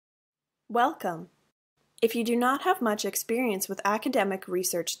Welcome! If you do not have much experience with academic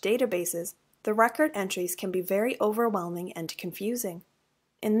research databases, the record entries can be very overwhelming and confusing.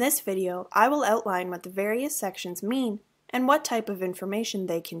 In this video, I will outline what the various sections mean and what type of information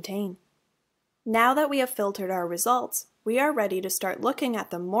they contain. Now that we have filtered our results, we are ready to start looking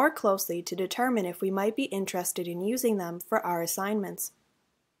at them more closely to determine if we might be interested in using them for our assignments.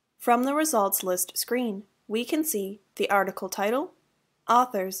 From the results list screen, we can see the article title,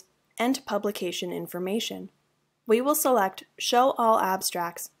 authors, and publication information. We will select Show All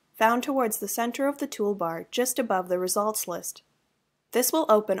Abstracts, found towards the center of the toolbar just above the results list. This will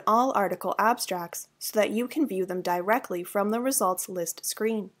open all article abstracts so that you can view them directly from the results list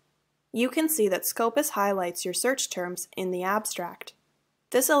screen. You can see that Scopus highlights your search terms in the abstract.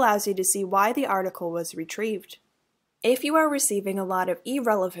 This allows you to see why the article was retrieved. If you are receiving a lot of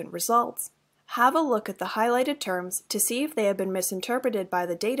irrelevant results, have a look at the highlighted terms to see if they have been misinterpreted by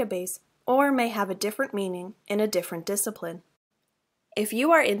the database or may have a different meaning in a different discipline. If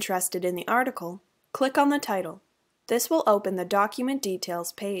you are interested in the article, click on the title. This will open the Document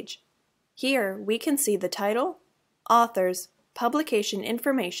Details page. Here we can see the title, authors, publication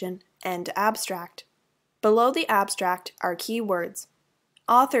information, and abstract. Below the abstract are keywords.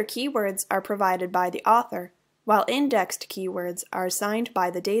 Author keywords are provided by the author, while indexed keywords are assigned by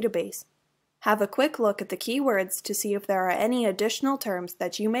the database. Have a quick look at the keywords to see if there are any additional terms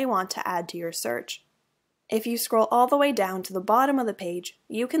that you may want to add to your search. If you scroll all the way down to the bottom of the page,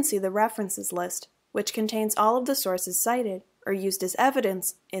 you can see the references list, which contains all of the sources cited or used as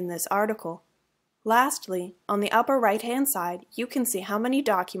evidence in this article. Lastly, on the upper right-hand side, you can see how many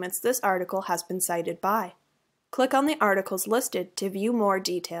documents this article has been cited by. Click on the articles listed to view more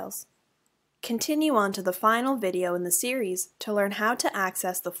details. Continue on to the final video in the series to learn how to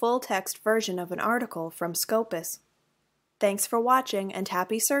access the full-text version of an article from Scopus. Thanks for watching and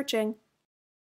happy searching!